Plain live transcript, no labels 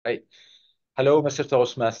Right. Hello, Mr.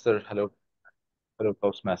 Toastmaster. Hello,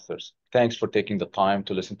 Toastmasters. Thanks for taking the time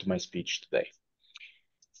to listen to my speech today.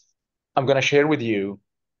 I'm going to share with you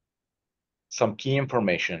some key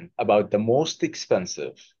information about the most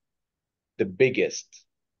expensive, the biggest,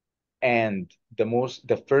 and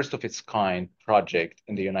the first of its kind project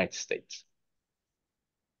in the United States.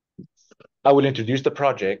 I will introduce the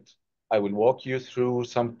project. I will walk you through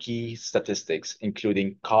some key statistics,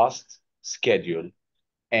 including cost, schedule,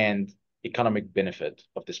 and economic benefit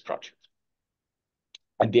of this project.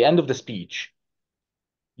 At the end of the speech,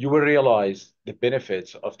 you will realize the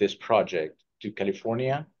benefits of this project to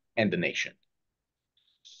California and the nation.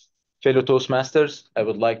 Fellow Toastmasters, I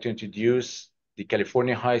would like to introduce the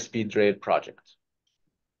California High-Speed Rail project.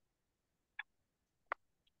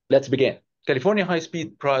 Let's begin. California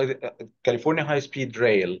High-Speed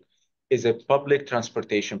Rail is a public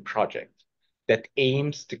transportation project that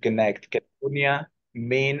aims to connect California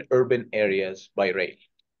main urban areas by rail.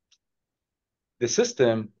 The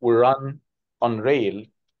system will run on a rail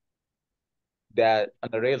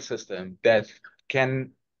system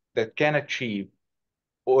can that can achieve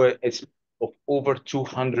or it's of over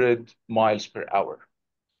 200 miles per hour,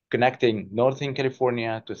 connecting Northern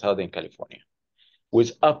California to Southern California,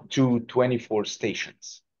 with up to 24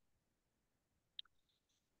 stations.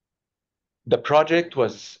 The project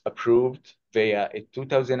was approved via a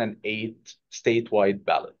 2008 statewide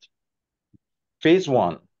ballot. Phase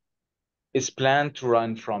one is planned to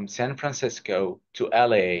run from San Francisco to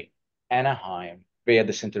LA, Anaheim via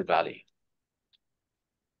the Center Valley.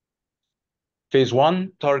 Phase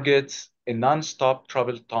one targets a non-stop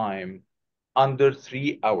travel time under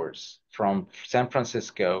 3 hours from San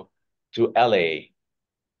Francisco to LA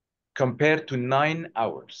compared to 9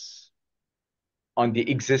 hours on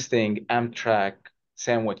the existing Amtrak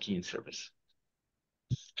San Joaquin service.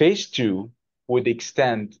 Phase two would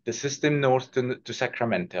extend the system north to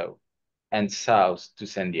Sacramento and south to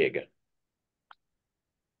San Diego.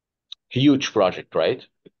 Huge project, right?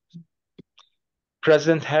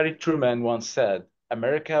 President Harry Truman once said,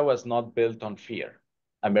 America was not built on fear.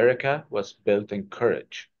 America was built on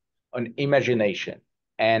courage, on imagination,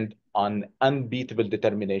 and on unbeatable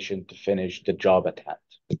determination to finish the job at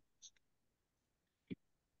hand.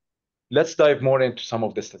 Let's dive more into some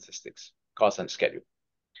of the statistics, cost and schedule.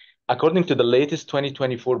 According to the latest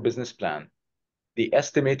 2024 business plan, the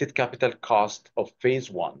estimated capital cost of phase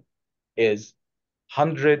one is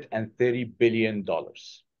 $130 billion.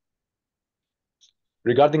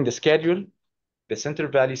 Regarding the schedule, the Center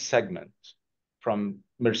Valley segment from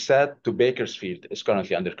Merced to Bakersfield is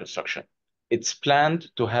currently under construction. It's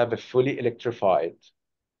planned to have a fully electrified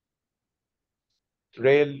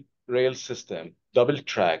rail system, double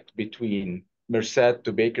tracked between Merced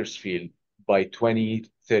to Bakersfield by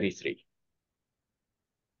 2033.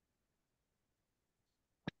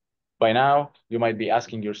 By now, you might be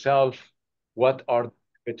asking yourself, what are the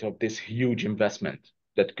benefits of this huge investment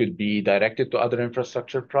that could be directed to other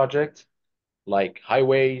infrastructure projects like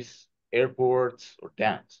highways, airports, or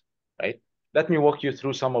dams, right? Let me walk you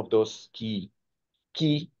through some of those key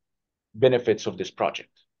benefits of this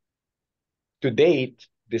project. To date,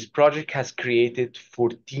 this project has created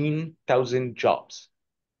 14,000 jobs,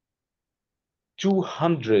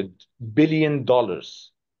 $200 billion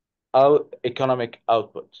economic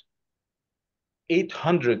output,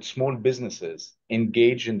 800 small businesses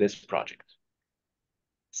engaged in this project,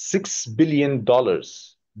 $6 billion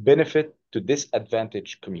benefit to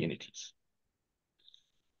disadvantaged communities.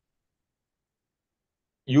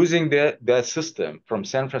 Using the system from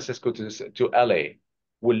San Francisco to LA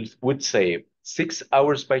would save 6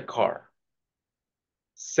 hours by car,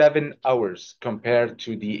 7 hours compared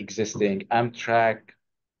to the existing Amtrak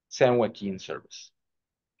San Joaquin service.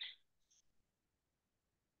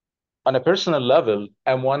 On a personal level,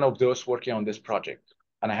 I'm one of those working on this project,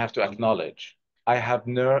 and I have to acknowledge I have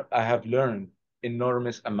learned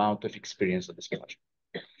enormous amount of experience on this project.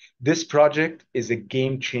 This project is a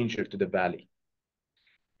game changer to the valley.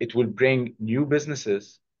 It will bring new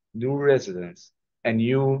businesses, new residents, and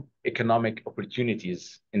new economic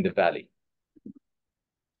opportunities in the valley.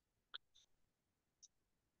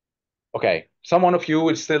 Okay, some of you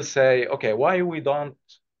will still say, okay, why we don't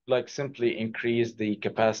like simply increase the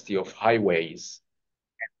capacity of highways?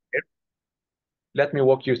 Let me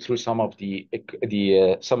walk you through some of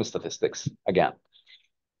some statistics again.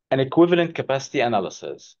 An equivalent capacity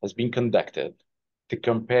analysis has been conducted to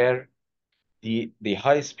compare the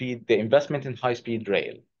investment in high-speed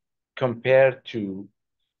rail compared to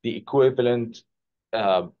the equivalent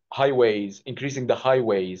highways, increasing the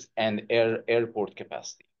highways and airport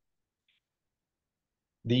capacity.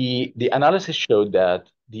 The analysis showed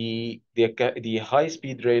that the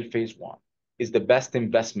high-speed rail phase one is the best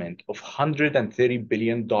investment of $130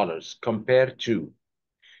 billion compared to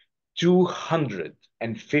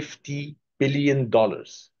 $250 billion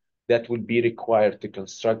that would be required to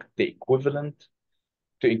construct the equivalent,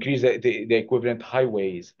 to increase the equivalent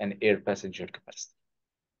highways and air passenger capacity.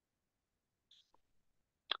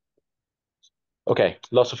 Okay,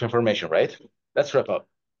 lots of information, right? Let's wrap up.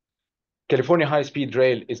 California High-Speed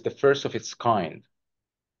Rail is the first of its kind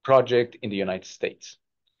project in the United States.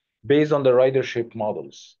 Based on the ridership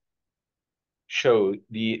models, show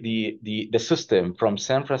the system from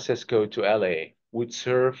San Francisco to LA would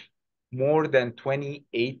serve more than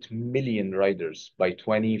 28 million riders by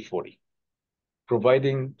 2040,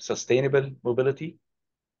 providing sustainable mobility,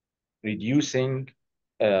 reducing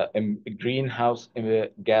greenhouse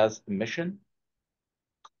gas emission.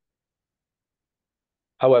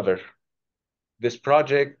 However, this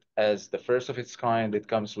project, as the first of its kind, it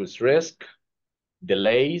comes with risk,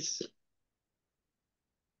 delays,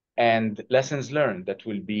 and lessons learned that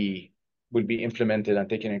will be implemented and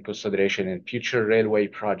taken in consideration in future railway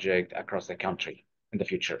project across the country in the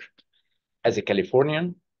future. As a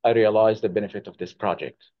Californian, I realize the benefit of this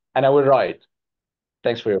project, and I will ride.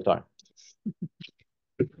 Thanks for your time.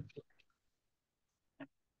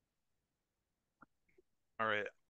 All right.